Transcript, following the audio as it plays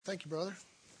Thank you, brother.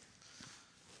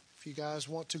 If you guys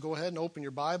want to go ahead and open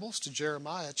your Bibles to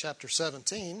Jeremiah chapter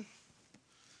 17,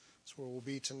 that's where we'll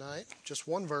be tonight. Just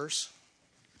one verse.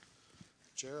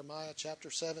 Jeremiah chapter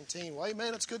 17. Well,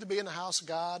 amen. It's good to be in the house of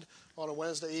God on a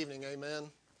Wednesday evening. Amen.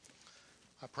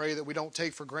 I pray that we don't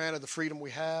take for granted the freedom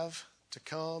we have to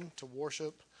come, to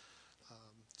worship,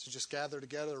 to just gather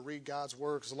together to read God's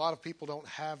Word, because a lot of people don't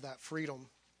have that freedom.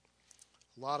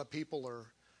 A lot of people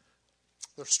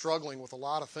they're struggling with a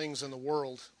lot of things in the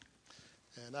world,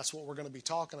 and that's what we're going to be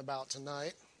talking about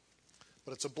tonight.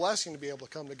 But it's a blessing to be able to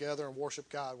come together and worship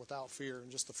God without fear and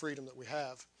just the freedom that we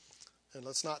have. And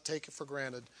let's not take it for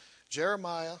granted.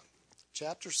 Jeremiah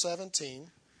chapter 17,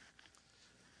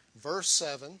 verse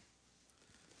 7.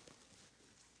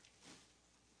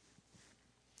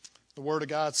 The Word of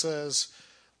God says,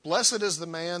 "Blessed is the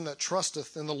man that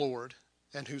trusteth in the Lord,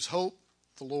 and whose hope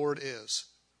the Lord is.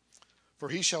 For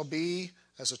he shall be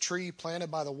as a tree planted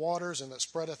by the waters, and that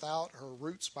spreadeth out her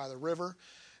roots by the river,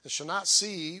 and shall not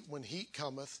see when heat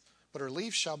cometh, but her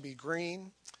leaf shall be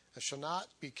green, and shall not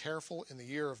be careful in the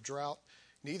year of drought,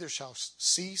 neither shall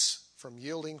cease from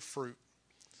yielding fruit."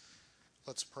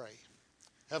 Let's pray.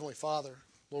 Heavenly Father,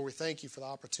 Lord, we thank you for the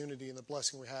opportunity and the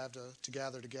blessing we have to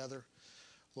gather together.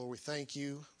 Lord, we thank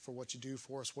you for what you do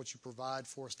for us, what you provide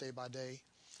for us day by day.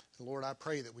 And Lord, I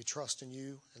pray that we trust in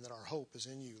you and that our hope is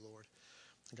in you, Lord.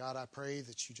 And God, I pray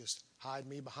that you just hide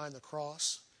me behind the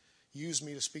cross. Use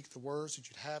me to speak the words that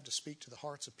you'd have to speak to the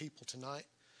hearts of people tonight.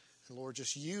 And Lord,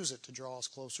 just use it to draw us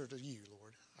closer to you,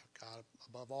 Lord. God,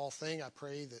 above all things, I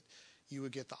pray that you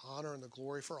would get the honor and the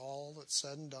glory for all that's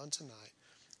said and done tonight.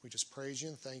 We just praise you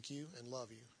and thank you and love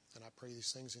you. And I pray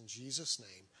these things in Jesus'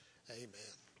 name.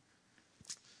 Amen.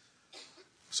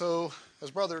 So,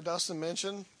 as Brother Dustin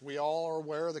mentioned, we all are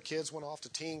aware the kids went off to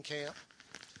teen camp.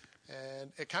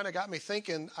 And it kind of got me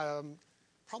thinking,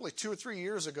 probably 2 or 3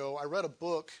 years ago, I read a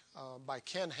book by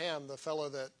Kean, the fellow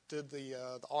that did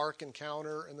the Ark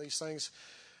Encounter and these things.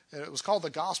 And it was called The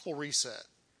Gospel Reset.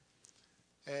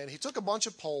 And he took a bunch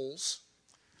of polls,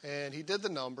 and he did the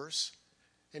numbers.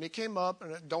 And he came up,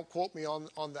 and don't quote me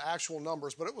on the actual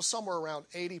numbers, but it was somewhere around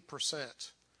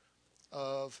 80%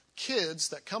 of kids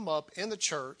that come up in the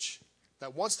church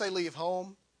that once they leave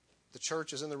home, the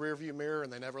church is in the rearview mirror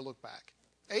and they never look back.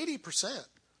 80%.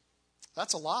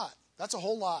 That's a lot. That's a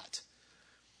whole lot.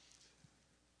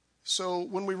 So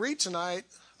when we read tonight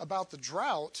about the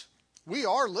drought, we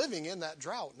are living in that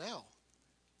drought now.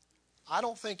 I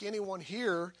don't think anyone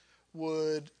here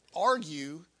would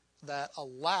argue that a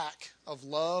lack of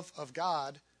love of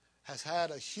God has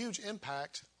had a huge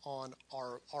impact on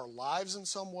our lives in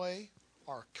some way,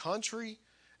 our country,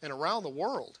 and around the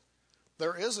world.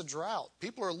 There is a drought.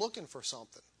 People are looking for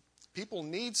something. People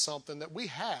need something that we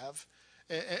have,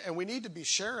 and we need to be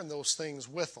sharing those things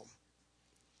with them.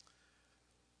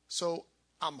 So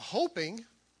I'm hoping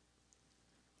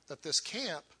that this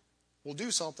camp will do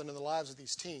something in the lives of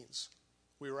these teens.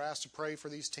 We were asked to pray for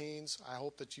these teens. I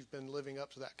hope that you've been living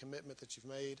up to that commitment that you've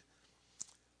made.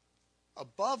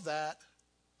 Above that,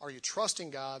 are you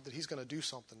trusting God that he's going to do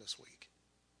something this week?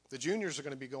 The juniors are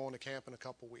going to be going to camp in a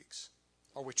couple weeks.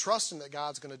 Are we trusting that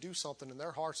God's going to do something in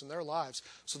their hearts and their lives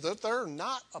so that they're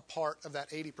not a part of that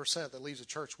 80% that leaves the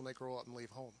church when they grow up and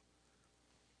leave home?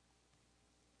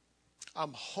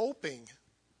 I'm hoping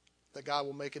that God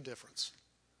will make a difference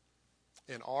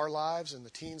in our lives, in the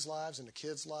teens' lives, in the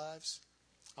kids' lives.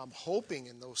 I'm hoping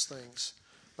in those things.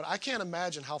 But I can't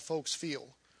imagine how folks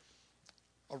feel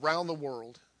around the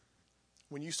world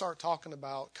when you start talking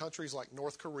about countries like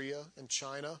North Korea and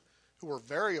China, who are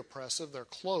very oppressive. They're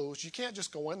closed. You can't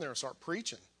just go in there and start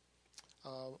preaching.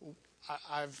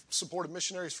 I've supported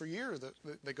missionaries for years that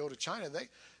they go to China.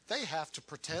 They have to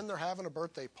pretend they're having a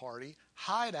birthday party,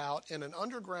 hide out in an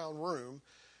underground room,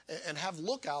 and have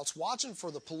lookouts watching for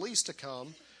the police to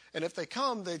come. And if they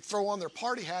come, they throw on their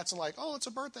party hats and like, oh, it's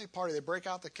a birthday party. They break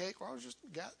out the cake. Or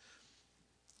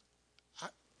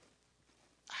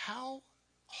how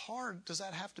hard does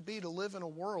that have to be to live in a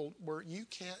world where you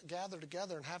can't gather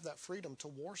together and have that freedom to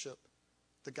worship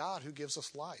the God who gives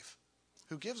us life,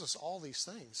 who gives us all these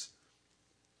things?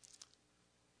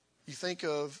 You think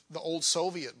of the old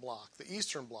Soviet bloc, the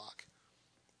Eastern Bloc.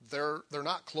 They're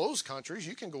not closed countries.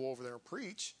 You can go over there and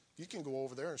preach. You can go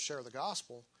over there and share the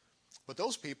gospel. But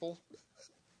those people,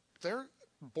 they're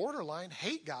borderline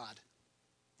hate God.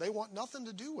 They want nothing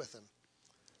to do with him.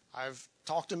 I've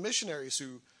talked to missionaries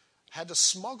who had to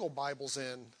smuggle Bibles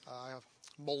in.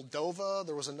 Moldova,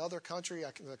 there was another country,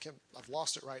 I've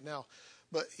lost it right now,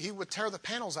 but he would tear the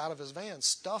panels out of his van,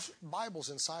 stuff Bibles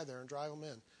inside there and drive them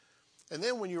in. And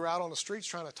then when you were out on the streets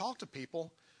trying to talk to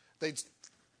people, they'd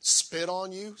spit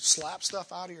on you, slap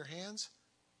stuff out of your hands.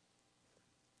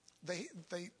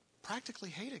 They practically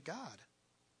hated God.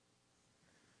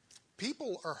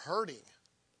 People are hurting.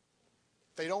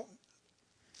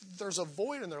 There's a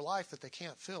void in their life that they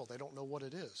can't fill. They don't know what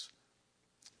it is.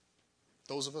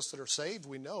 Those of us that are saved,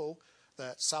 we know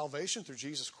that salvation through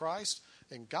Jesus Christ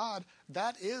and God,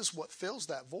 that is what fills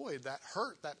that void, that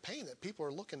hurt, that pain that people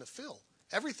are looking to fill.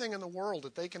 Everything in the world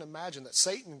that they can imagine that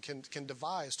Satan can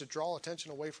devise to draw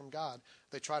attention away from God,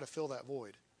 they try to fill that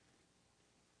void.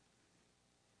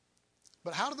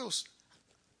 But how do those,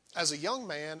 as a young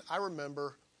man, I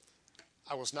remember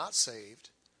I was not saved.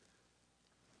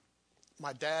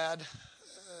 My dad,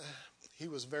 he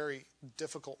was a very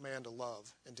difficult man to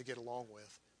love and to get along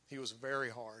with. He was very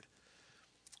hard.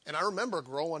 And I remember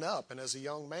growing up, and as a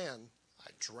young man,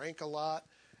 I drank a lot,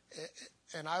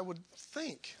 and I would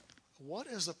think, what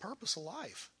is the purpose of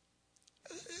life?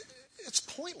 It's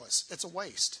pointless. It's a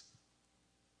waste.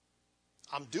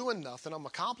 I'm doing nothing. I'm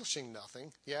accomplishing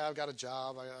nothing. Yeah, I've got a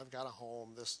job. I've got a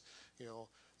home,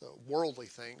 the worldly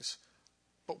things.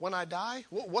 But when I die,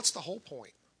 what's the whole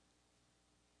point?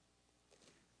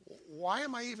 Why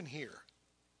am I even here?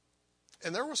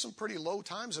 And there were some pretty low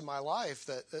times in my life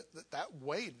that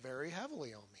weighed very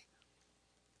heavily on me.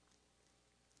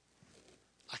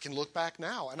 I can look back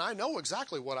now, and I know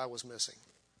exactly what I was missing.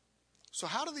 So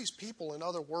how do these people in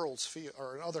other worlds feel,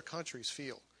 or in other countries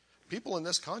feel? People in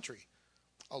this country,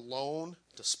 alone,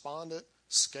 despondent,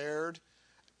 scared,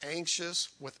 anxious,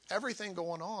 with everything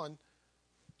going on.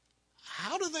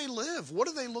 How do they live? What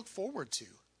do they look forward to?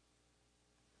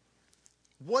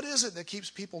 What is it that keeps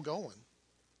people going?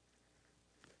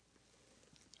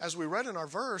 As we read in our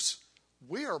verse,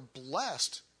 we are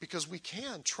blessed because we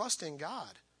can trust in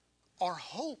God. Our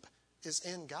hope is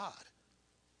in God.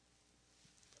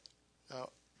 Now,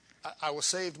 I was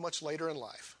saved much later in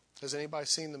life. Has anybody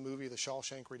seen the movie The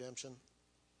Shawshank Redemption?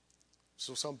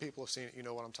 So some people have seen it. You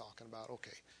know what I'm talking about.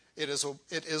 Okay. It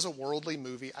is a worldly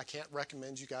movie. I can't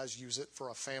recommend you guys use it for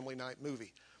a family night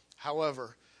movie.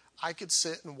 However, I could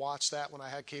sit and watch that when I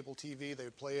had cable TV. They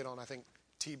would play it on, I think,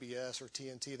 TBS or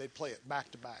TNT. They'd play it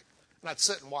back to back. And I'd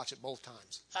sit and watch it both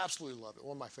times. Absolutely love it.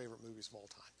 One of my favorite movies of all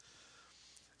time.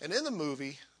 And in the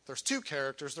movie, there's two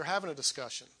characters. They're having a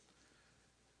discussion.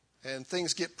 And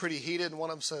things get pretty heated. And one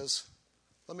of them says,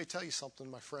 let me tell you something,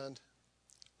 my friend.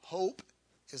 Hope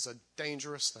is a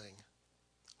dangerous thing.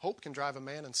 Hope can drive a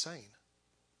man insane.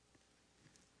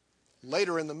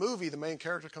 Later in the movie, the main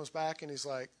character comes back and he's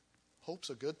like,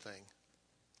 hope's a good thing.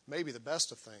 Maybe the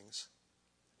best of things.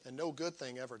 And no good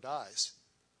thing ever dies.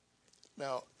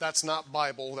 Now, that's not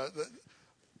Bible.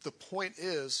 The point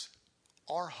is,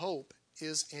 our hope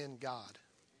is in God.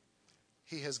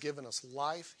 He has given us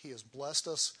life. He has blessed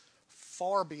us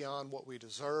far beyond what we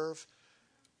deserve.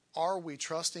 Are we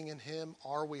trusting in Him?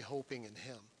 Are we hoping in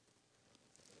Him?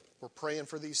 We're praying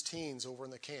for these teens over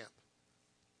in the camp.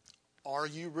 Are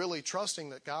you really trusting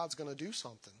that God's going to do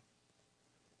something?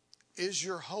 Is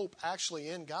your hope actually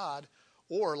in God?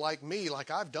 Or like me, like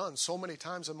I've done so many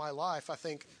times in my life, I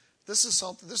think this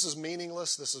is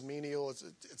meaningless, this is menial,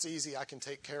 it's easy, I can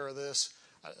take care of this.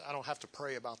 I don't have to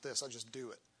pray about this, I just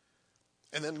do it.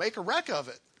 And then make a wreck of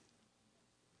it.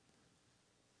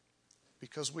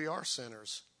 Because we are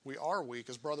sinners. We are weak.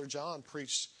 As Brother John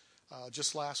preached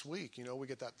just last week, we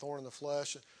get that thorn in the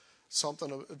flesh, something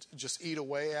to just eat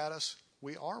away at us.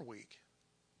 We are weak.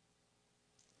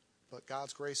 But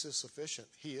God's grace is sufficient.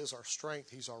 He is our strength.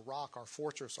 He's our rock, our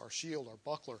fortress, our shield, our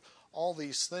buckler. All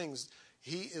these things,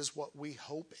 He is what we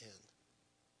hope in.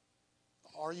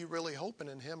 Are you really hoping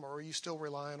in Him, or are you still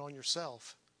relying on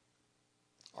yourself?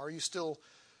 Are you still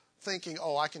thinking,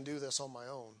 I can do this on my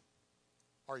own?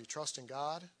 Are you trusting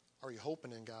God? Are you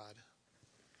hoping in God?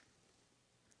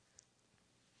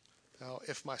 Now,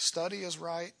 if my study is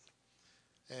right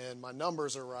and my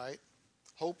numbers are right,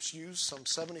 hope's used some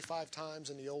 75 times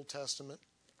in the Old Testament.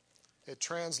 It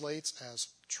translates as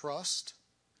trust,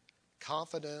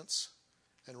 confidence,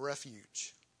 and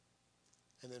refuge.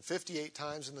 And then 58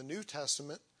 times in the New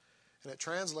Testament, and it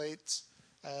translates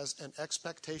as an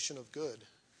expectation of good,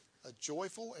 a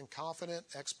joyful and confident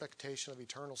expectation of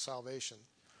eternal salvation.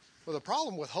 Well, the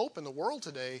problem with hope in the world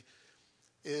today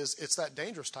is it's that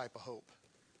dangerous type of hope.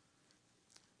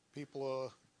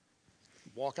 People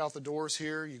walk out the doors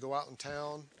here, you go out in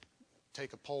town,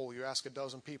 take a poll, you ask a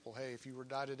dozen people, hey, if you were to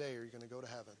die today, are you going to go to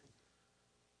heaven?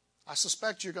 I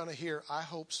suspect you're going to hear, I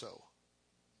hope so,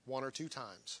 one or two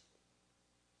times.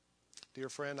 Dear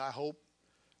friend, I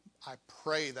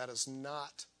pray that is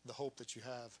not the hope that you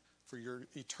have for your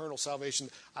eternal salvation.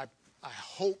 I I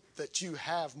hope that you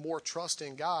have more trust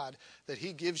in God, that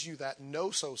he gives you that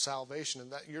know-so salvation,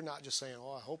 and that you're not just saying,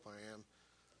 oh, I hope I am.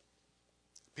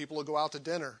 People will go out to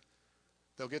dinner.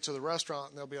 They'll get to the restaurant,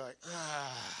 and they'll be like,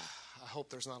 I hope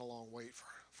there's not a long wait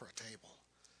for a table.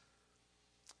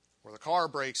 Or the car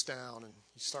breaks down, and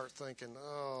you start thinking,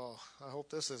 oh, I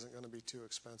hope this isn't going to be too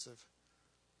expensive.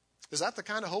 Is that the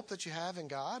kind of hope that you have in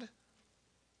God?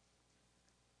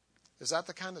 Is that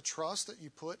the kind of trust that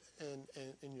you put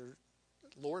in your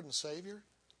Lord and Savior?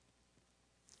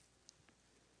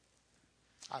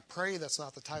 I pray that's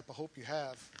not the type of hope you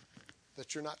have,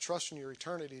 that you're not trusting your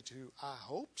eternity to, I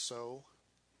hope so.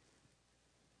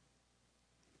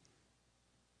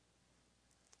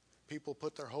 People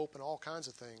put their hope in all kinds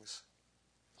of things.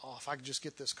 Oh, if I could just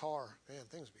get this car, man,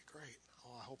 things would be great.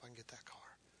 Oh, I hope I can get that car.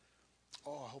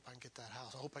 Oh, I hope I can get that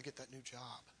house. I hope I get that new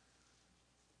job.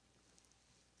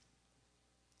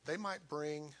 They might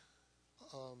bring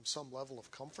some level of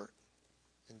comfort,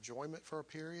 enjoyment for a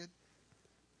period.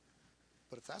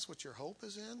 But if that's what your hope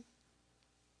is in,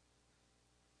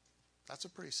 that's a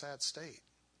pretty sad state.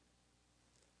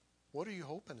 What are you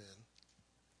hoping in?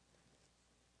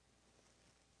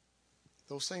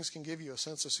 Those things can give you a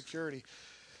sense of security.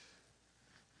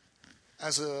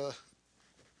 As an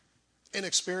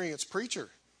inexperienced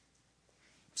preacher,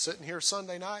 sitting here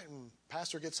Sunday night, and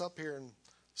pastor gets up here and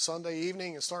Sunday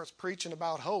evening and starts preaching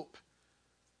about hope,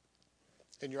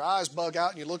 and your eyes bug out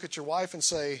and you look at your wife and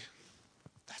say,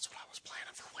 that's what I was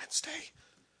planning for Wednesday.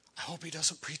 I hope he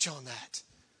doesn't preach on that.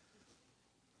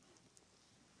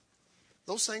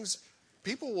 Those things,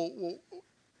 people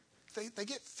they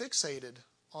get fixated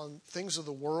on things of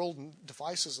the world and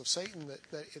devices of Satan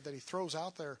that he throws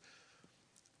out there.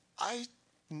 I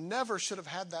never should have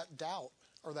had that doubt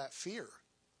or that fear.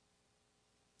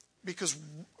 Because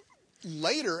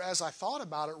later, as I thought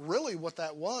about it, really what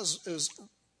that was is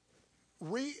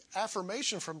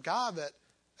reaffirmation from God that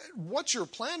what you're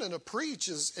planning to preach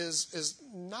is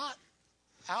not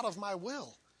out of my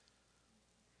will.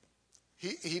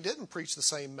 He didn't preach the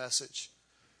same message.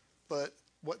 But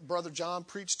what Brother John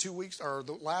preached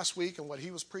last week and what he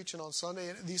was preaching on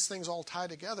Sunday, these things all tie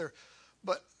together.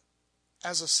 But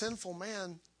as a sinful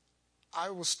man, I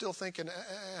was still thinking,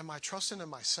 am I trusting in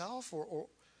myself? Or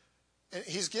and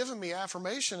he's given me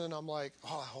affirmation, and I'm like,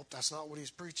 oh, I hope that's not what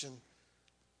he's preaching.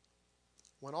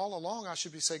 When all along I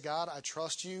should be saying, God, I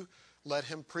trust you. Let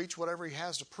him preach whatever he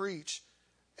has to preach,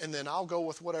 and then I'll go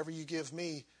with whatever you give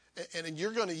me. And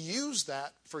you're going to use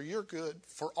that for your good,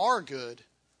 for our good.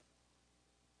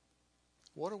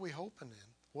 What are we hoping in?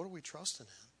 What are we trusting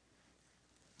in?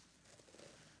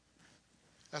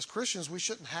 As Christians, we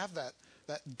shouldn't have that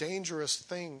dangerous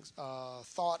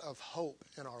thought of hope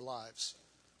in our lives.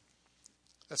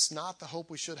 That's not the hope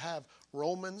we should have.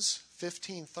 Romans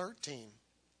 15:13.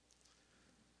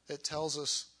 It tells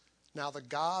us, now the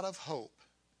God of hope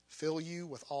fill you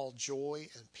with all joy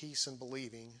and peace in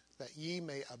believing, that ye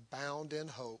may abound in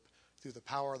hope through the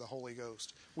power of the Holy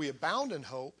Ghost. We abound in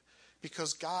hope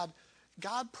because God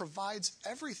provides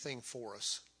everything for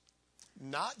us.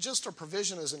 Not just a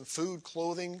provision as in food,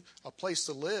 clothing, a place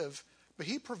to live, but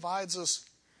he provides us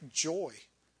joy,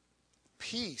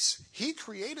 peace. He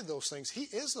created those things. He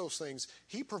is those things.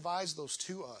 He provides those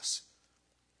to us.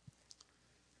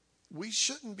 We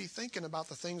shouldn't be thinking about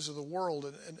the things of the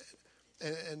world,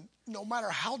 and no matter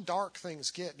how dark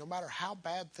things get, no matter how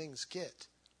bad things get,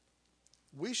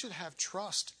 we should have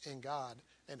trust in God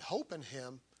and hope in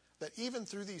him that even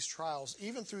through these trials,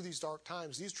 even through these dark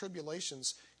times, these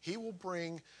tribulations, he will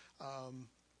bring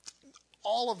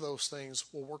all of those things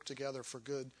will work together for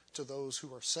good to those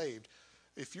who are saved.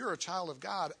 If you're a child of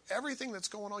God, everything that's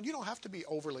going on, you don't have to be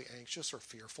overly anxious or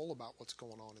fearful about what's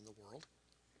going on in the world.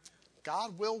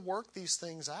 God will work these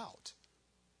things out.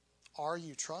 Are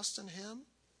you trusting him?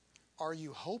 Are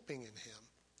you hoping in him?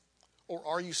 Or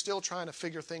are you still trying to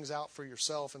figure things out for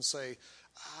yourself and say,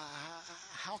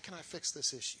 how can I fix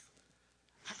this issue?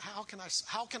 How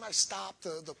can I stop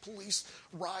the police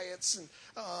riots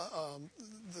and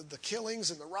the killings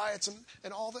and the riots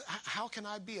and all that? How can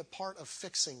I be a part of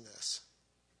fixing this?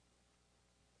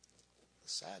 The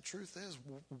sad truth is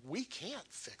we can't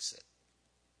fix it.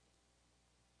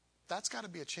 That's got to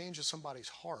be a change of somebody's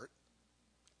heart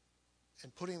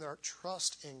and putting their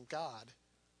trust in God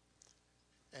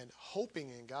and hoping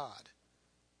in God.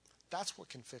 That's what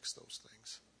can fix those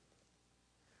things.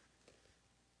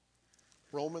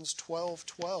 Romans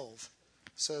 12:12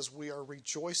 says we are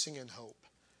rejoicing in hope,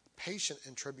 patient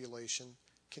in tribulation,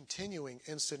 continuing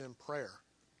instant in prayer.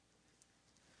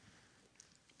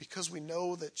 Because we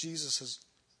know that Jesus is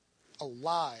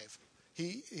alive.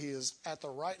 He is at the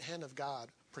right hand of God,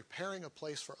 preparing a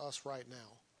place for us right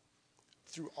now.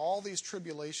 Through all these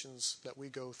tribulations that we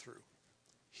go through,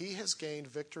 he has gained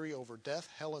victory over death,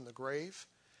 hell, and the grave.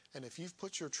 And if you've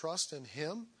put your trust in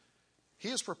him, he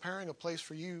is preparing a place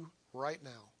for you right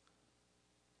now.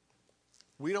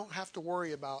 We don't have to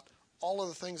worry about all of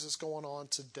the things that's going on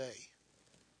today.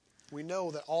 We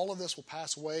know that all of this will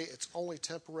pass away. It's only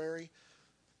temporary.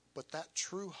 But that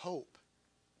true hope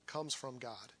comes from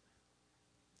God.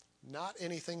 Not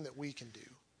anything that we can do.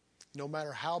 No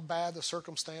matter how bad the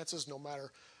circumstances, no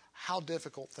matter how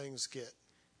difficult things get.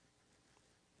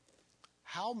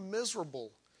 How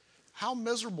miserable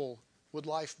would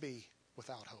life be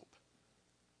without hope?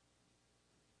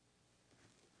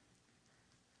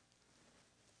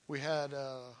 We had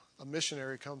a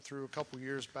missionary come through a couple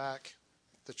years back,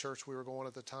 the church we were going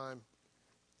at the time,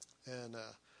 and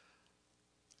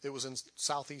it was in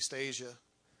Southeast Asia.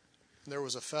 And there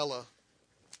was a fella,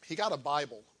 he got a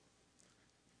Bible.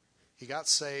 He got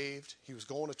saved. He was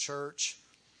going to church.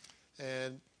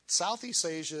 And Southeast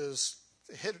Asia is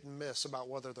hit and miss about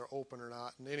whether they're open or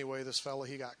not. And anyway, this fella,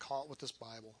 he got caught with this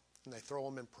Bible, and they throw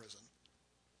him in prison.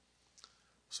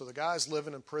 So the guy's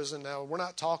living in prison. Now, we're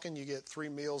not talking you get 3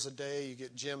 meals a day, you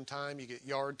get gym time, you get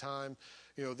yard time.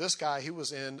 You know, this guy, he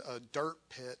was in a dirt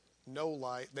pit, no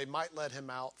light. They might let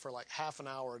him out for like half an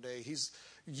hour a day. He's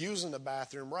using the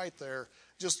bathroom right there,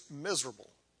 just miserable.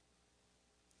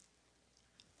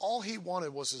 All he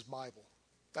wanted was his Bible.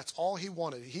 That's all he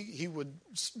wanted. He would,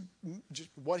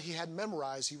 what he had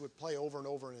memorized, he would play over and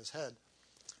over in his head.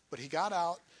 But he got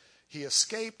out. He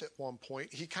escaped at one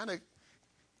point. He kind of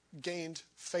gained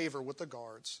favor with the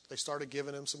guards. They started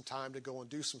giving him some time to go and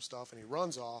do some stuff, and he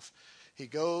runs off. He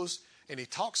goes, and he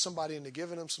talks somebody into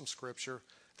giving him some scripture.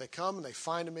 They come, and they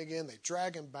find him again. They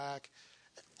drag him back.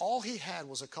 All he had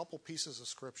was a couple pieces of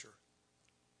scripture.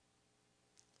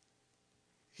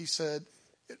 He said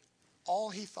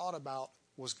all he thought about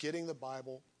was getting the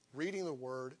Bible, reading the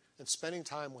Word, and spending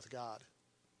time with God.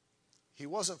 He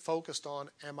wasn't focused on,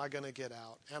 am I going to get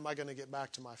out? Am I going to get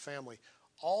back to my family?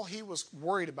 All he was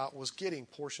worried about was getting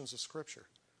portions of Scripture.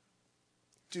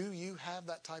 Do you have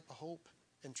that type of hope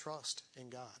and trust in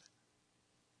God?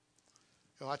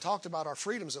 You know, I talked about our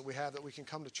freedoms that we have, that we can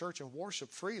come to church and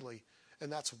worship freely,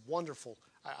 and that's wonderful.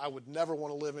 I would never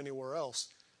want to live anywhere else.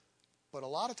 But a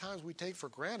lot of times we take for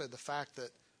granted the fact that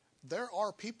there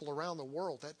are people around the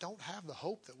world that don't have the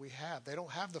hope that we have. They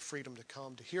don't have the freedom to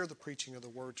come, to hear the preaching of the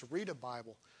Word, to read a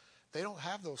Bible. They don't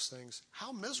have those things.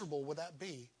 How miserable would that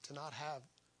be to not have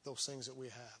those things that we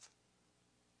have?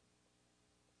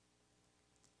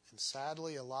 And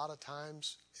sadly, a lot of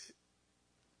times,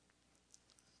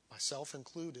 myself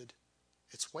included,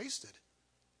 it's wasted.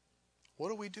 What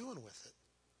are we doing with it?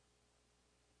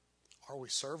 Are we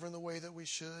serving the way that we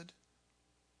should?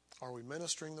 Are we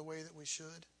ministering the way that we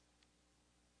should?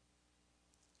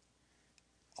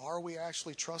 Are we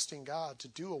actually trusting God to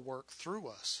do a work through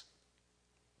us?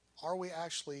 Are we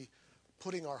actually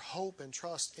putting our hope and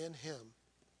trust in Him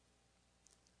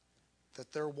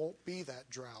that there won't be that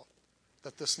drought,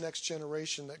 that this next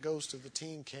generation that goes to the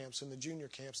teen camps and the junior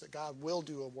camps, that God will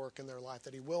do a work in their life,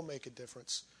 that He will make a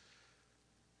difference,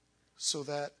 so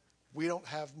that we don't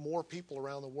have more people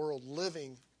around the world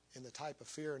living in the type of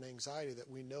fear and anxiety that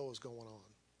we know is going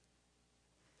on?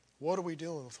 What are we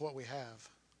doing with what we have?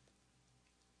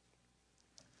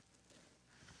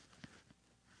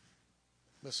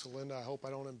 Miss Linda, I hope I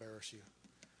don't embarrass you.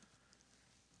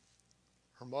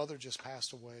 Her mother just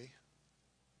passed away,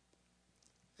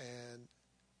 and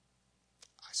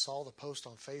I saw the post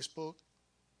on Facebook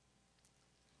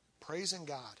praising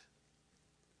God.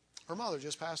 Her mother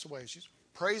just passed away. She's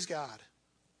praise God.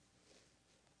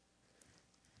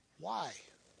 Why?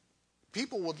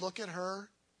 People would look at her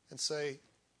and say,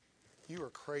 you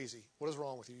are crazy. What is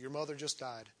wrong with you? Your mother just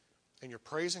died, and you're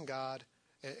praising God,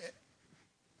 and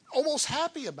almost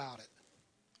happy about it.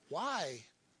 Why?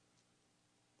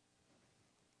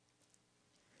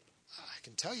 I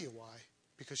can tell you why.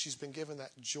 Because she's been given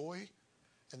that joy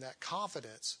and that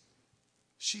confidence.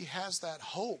 She has that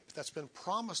hope that's been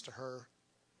promised to her,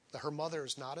 that her mother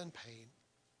is not in pain,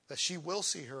 that she will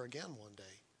see her again one day.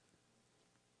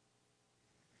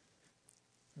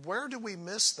 Where do we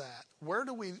miss that? Where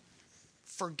do we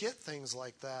forget things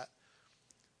like that?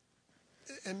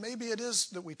 And maybe it is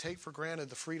that we take for granted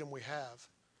the freedom we have.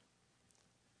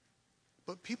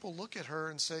 But people look at her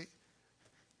and say,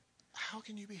 how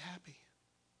can you be happy?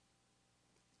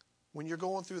 When you're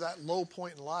going through that low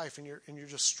point in life and you're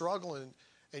just struggling,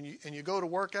 and you go to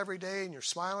work every day and you're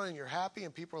smiling and you're happy,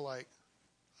 and people are like,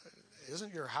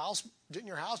 didn't your house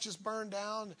just burn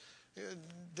down?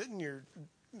 Didn't your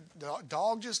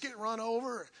dog just get run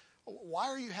over? Why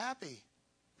are you happy?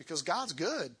 Because God's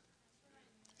good.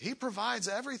 He provides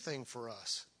everything for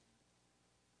us.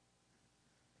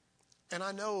 And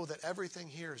I know that everything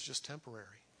here is just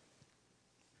temporary.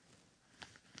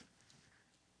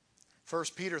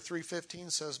 1 Peter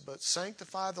 3:15 says, "But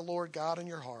sanctify the Lord God in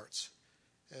your hearts,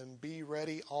 and be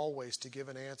ready always to give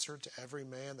an answer to every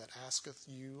man that asketh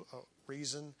you a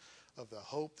reason of the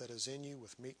hope that is in you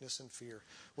with meekness and fear."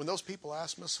 When those people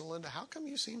ask Miss Linda, "How come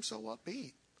you seem so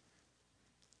upbeat?"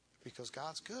 Because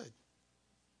God's good.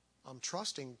 I'm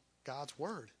trusting God's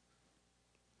word.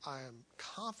 I am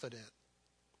confident.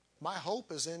 My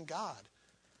hope is in God.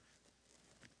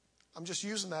 I'm just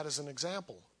using that as an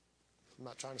example. I'm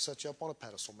not trying to set you up on a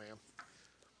pedestal, ma'am.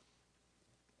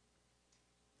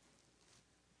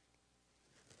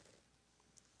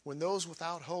 When those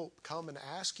without hope come and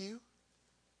ask you,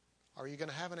 are you going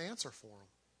to have an answer for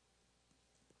them?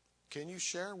 Can you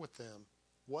share with them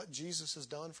what Jesus has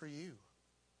done for you?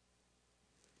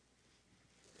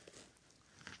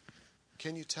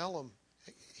 Can you tell them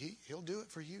he'll do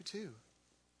it for you too?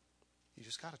 You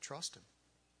just got to trust him.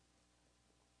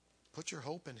 Put your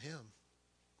hope in him.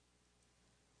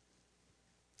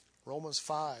 Romans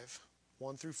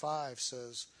 5:1-5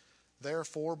 says,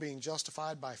 "Therefore, being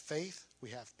justified by faith,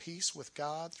 we have peace with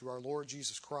God through our Lord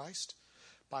Jesus Christ,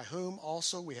 by whom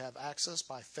also we have access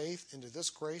by faith into this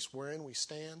grace wherein we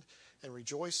stand, and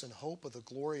rejoice in hope of the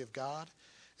glory of God.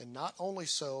 And not only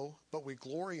so, but we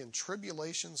glory in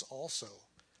tribulations also,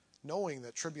 knowing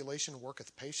that tribulation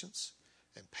worketh patience,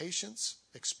 and patience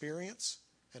experience,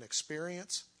 and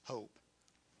experience hope.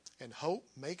 And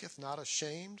hope maketh not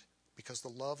ashamed, because the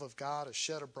love of God is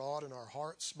shed abroad in our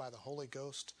hearts by the Holy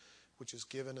Ghost, which is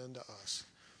given unto us."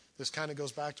 This kind of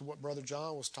goes back to what Brother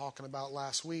John was talking about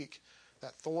last week,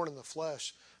 that thorn in the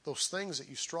flesh, those things that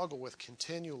you struggle with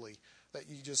continually,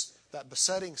 that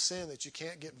besetting sin that you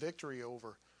can't get victory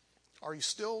over. Are you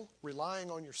still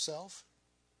relying on yourself,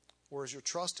 or is your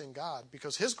trust in God?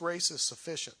 Because his grace is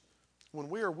sufficient. When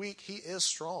we are weak, he is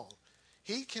strong.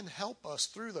 He can help us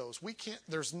through those.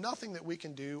 There's nothing that we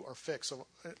can do or fix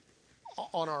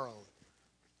on our own,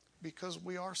 because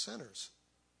we are sinners.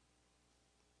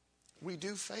 We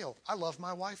do fail. I love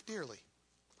my wife dearly.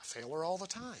 I fail her all the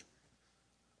time.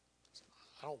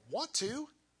 I don't want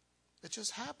to. It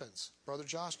just happens. Brother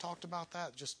Josh talked about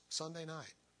that just Sunday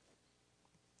night.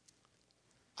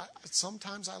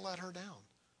 Sometimes I let her down.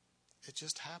 It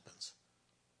just happens.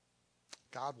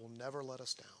 God will never let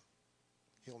us down.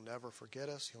 He'll never forget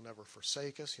us. He'll never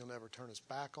forsake us. He'll never turn his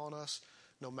back on us.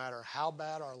 No matter how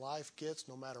bad our life gets,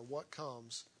 no matter what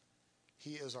comes,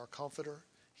 he is our comforter.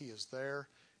 He is there.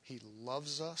 He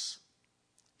loves us.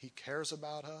 He cares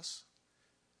about us.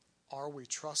 Are we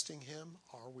trusting him?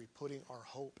 Are we putting our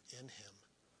hope in him?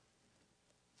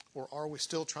 Or are we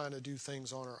still trying to do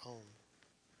things on our own?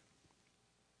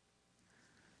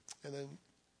 And then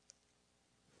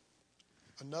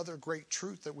another great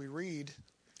truth that we read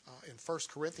in 1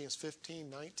 Corinthians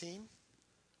 15:19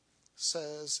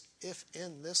 says, "If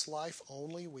in this life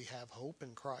only we have hope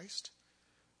in Christ,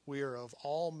 we are of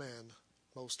all men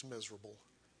most miserable."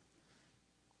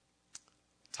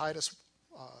 Titus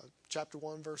chapter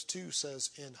 1 verse 2 says,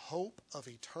 "In hope of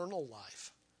eternal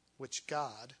life, which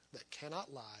God, that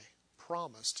cannot lie,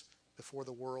 promised before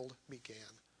the world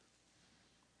began."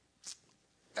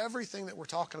 Everything that we're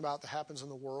talking about that happens in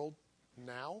the world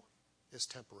now is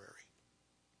temporary.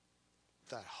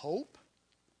 That hope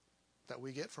that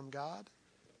we get from God,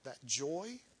 that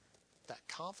joy, that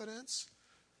confidence,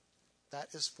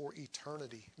 that is for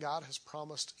eternity. God has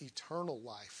promised eternal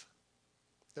life,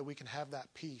 that we can have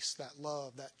that peace, that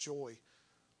love, that joy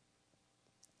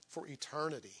for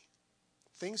eternity.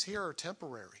 Things here are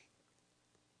temporary.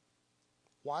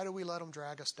 Why do we let them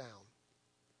drag us down?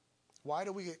 Why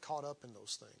do we get caught up in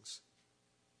those things?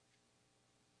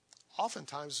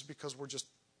 Oftentimes it's because we're just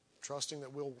trusting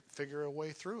that we'll figure a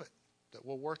way through it, that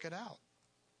we'll work it out.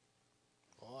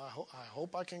 Well, I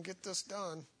hope I can get this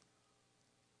done.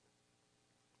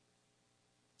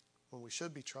 When we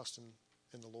should be trusting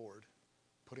in the Lord,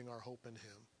 putting our hope in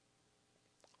him.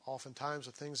 Oftentimes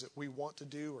the things that we want to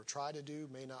do or try to do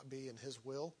may not be in his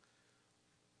will.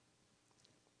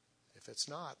 If it's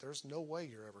not, there's no way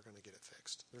you're ever going to get it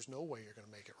fixed. There's no way you're going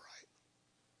to make it right.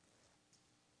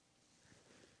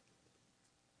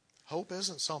 Hope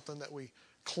isn't something that we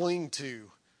cling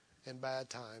to in bad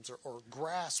times or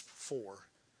grasp for.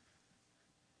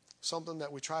 Something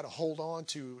that we try to hold on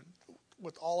to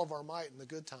with all of our might in the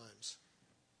good times.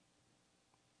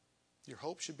 Your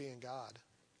hope should be in God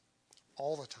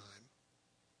all the time.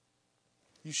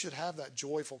 You should have that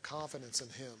joyful confidence in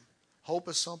him. Hope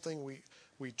is something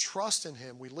we trust in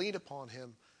him. We lean upon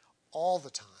him all the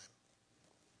time,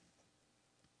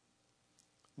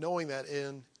 knowing that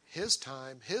in His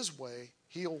time, His way,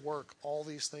 He'll work all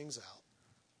these things out.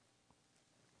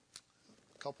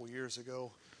 A couple years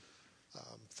ago,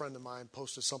 a friend of mine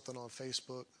posted something on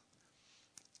Facebook.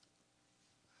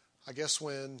 I guess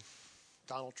when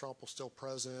Donald Trump was still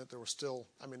president, there was still,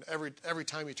 every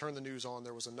time you turn the news on,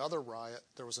 there was another riot,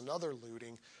 there was another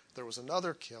looting, there was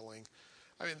another killing.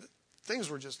 Things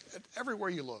were just, everywhere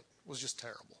you look was just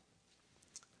terrible.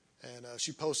 And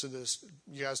she posted this.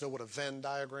 You guys know what a Venn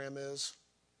diagram is?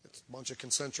 It's a bunch of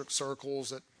concentric circles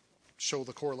that show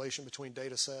the correlation between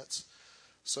data sets.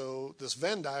 So this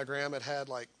Venn diagram, it had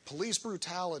like police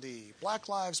brutality, Black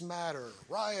Lives Matter,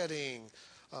 rioting,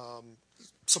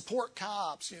 support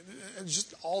cops, and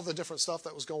just all the different stuff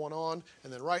that was going on.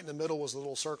 And then right in the middle was a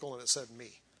little circle, and it said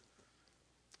me.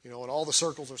 And all the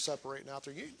circles are separating out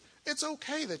there. It's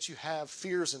okay that you have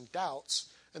fears and doubts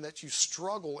and that you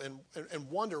struggle and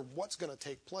wonder what's going to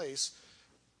take place.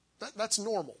 That's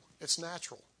normal. It's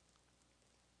natural.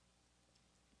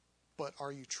 But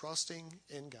are you trusting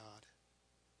in God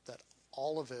that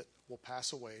all of it will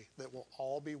pass away, that will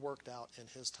all be worked out in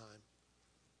His time?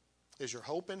 Is your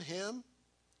hope in Him,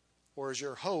 or is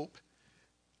your hope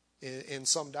in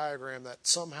some diagram that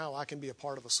somehow I can be a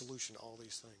part of a solution to all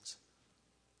these things?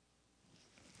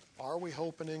 Are we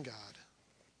hoping in God?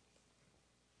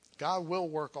 God will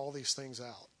work all these things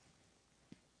out.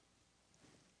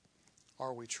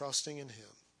 Are we trusting in Him?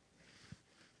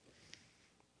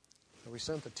 And we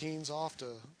sent the teens off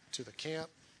to the camp.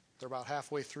 They're about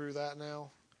halfway through that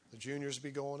now. The juniors will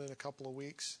be going in a couple of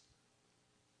weeks.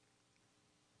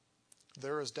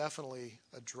 There is definitely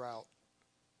a drought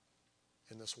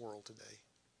in this world today.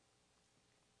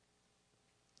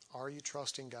 Are you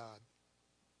trusting God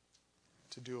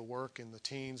to do a work in the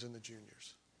teens and the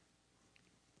juniors?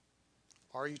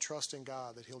 Are you trusting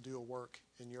God that He'll do a work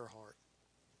in your heart?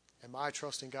 Am I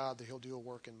trusting God that He'll do a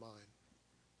work in mine?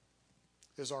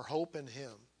 Is our hope in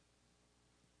Him?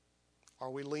 Are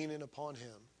we leaning upon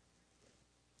Him?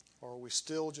 Or are we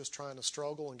still just trying to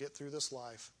struggle and get through this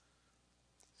life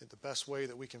in the best way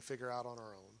that we can figure out on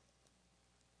our own?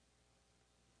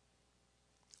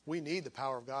 We need the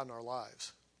power of God in our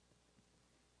lives.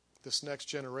 This next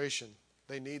generation,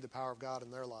 they need the power of God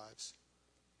in their lives.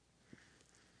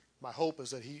 My hope is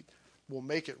that He will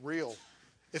make it real.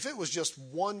 If it was just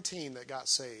one teen that got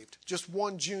saved, just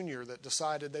one junior that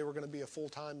decided they were going to be a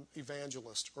full-time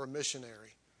evangelist or a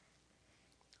missionary,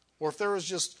 or if there was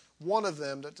just one of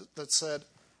them that said,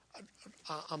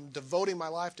 I'm devoting my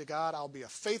life to God, I'll be a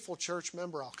faithful church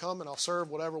member, I'll come and I'll serve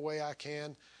whatever way I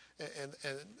can, and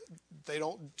they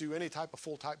don't do any type of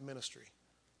full-time ministry.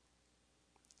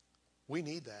 We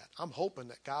need that. I'm hoping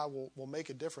that God will make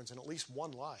a difference in at least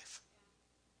one life.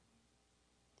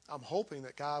 I'm hoping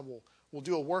that God will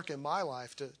do a work in my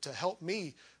life to help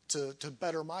me to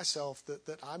better myself,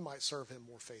 that I might serve Him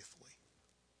more faithfully.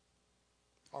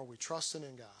 Are we trusting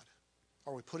in God?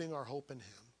 Are we putting our hope in Him?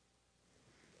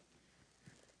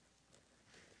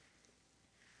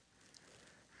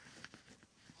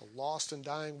 A lost and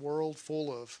dying world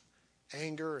full of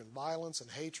anger and violence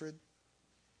and hatred,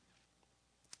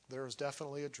 there is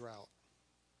definitely a drought.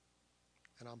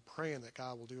 And I'm praying that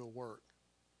God will do a work.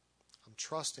 I'm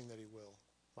trusting that He will.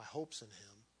 My hope's in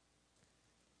Him.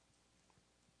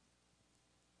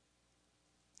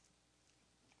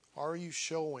 Are you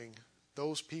showing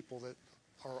those people that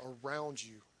are around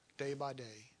you day by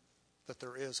day that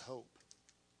there is hope?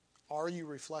 Are you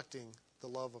reflecting the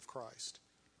love of Christ?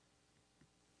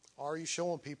 Are you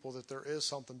showing people that there is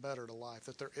something better to life,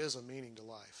 that there is a meaning to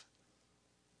life?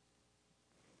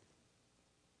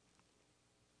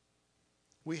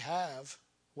 We have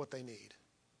what they need.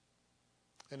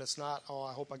 And it's not,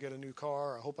 I hope I get a new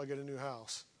car, I hope I get a new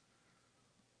house.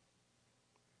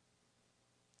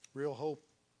 Real hope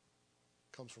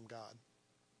comes from God.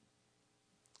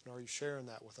 And are you sharing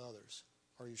that with others?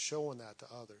 Are you showing that to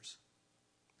others?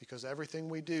 Because everything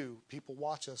we do, people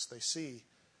watch us, they see,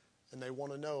 and they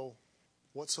want to know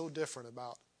what's so different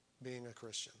about being a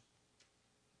Christian.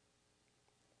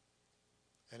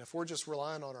 And if we're just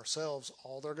relying on ourselves,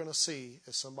 all they're going to see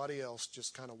is somebody else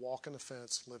just kind of walking the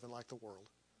fence, living like the world.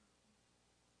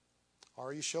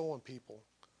 Are you showing people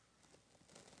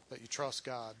that you trust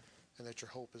God and that your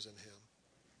hope is in Him?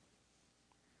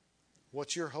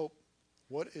 What's your hope?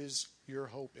 What is your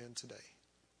hope in today?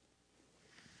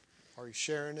 Are you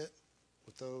sharing it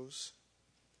with those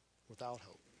without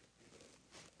hope?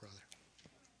 Brother.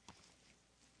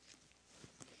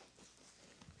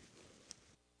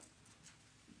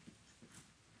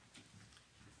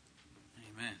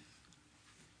 Amen.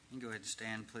 You can go ahead and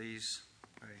stand, please.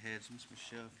 Pray. our heads. Miss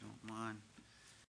Michelle, if you don't mind.